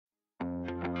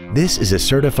This is a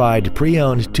certified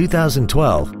pre-owned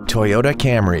 2012 Toyota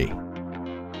Camry.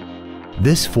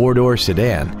 This four-door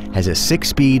sedan has a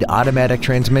 6-speed automatic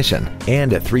transmission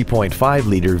and a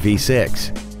 3.5-liter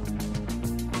V6.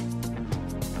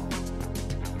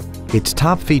 Its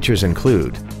top features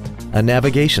include a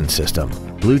navigation system,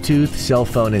 Bluetooth cell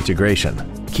phone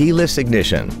integration, keyless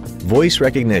ignition, voice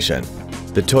recognition,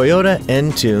 the Toyota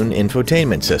Entune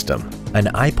infotainment system, an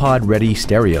iPod-ready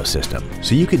stereo system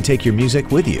so you can take your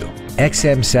music with you,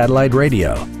 XM satellite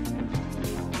radio,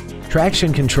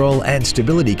 traction control and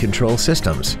stability control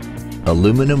systems,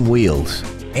 aluminum wheels,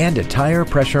 and a tire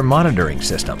pressure monitoring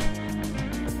system.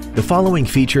 The following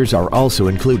features are also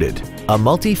included: a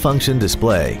multi-function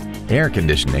display, air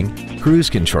conditioning, cruise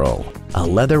control, a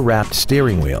leather-wrapped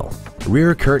steering wheel,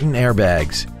 rear curtain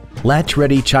airbags,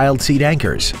 latch-ready child seat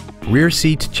anchors, rear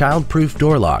seat child-proof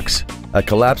door locks, a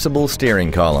collapsible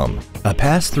steering column, a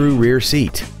pass-through rear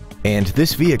seat, and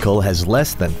this vehicle has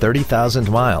less than 30,000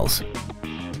 miles.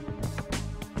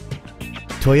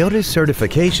 Toyota's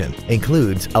certification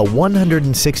includes a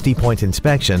 160-point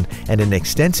inspection and an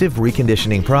extensive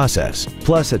reconditioning process,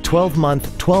 plus a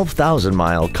 12-month,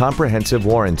 12,000-mile comprehensive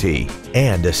warranty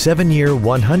and a 7-year,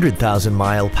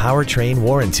 100,000-mile powertrain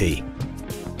warranty.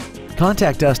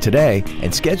 Contact us today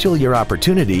and schedule your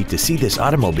opportunity to see this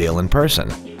automobile in person.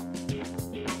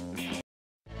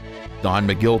 Don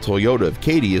McGill Toyota of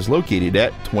Katy is located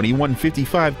at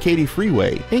 2155 Katy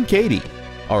Freeway in Katy.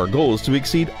 Our goal is to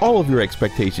exceed all of your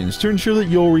expectations to ensure that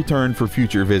you'll return for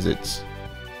future visits.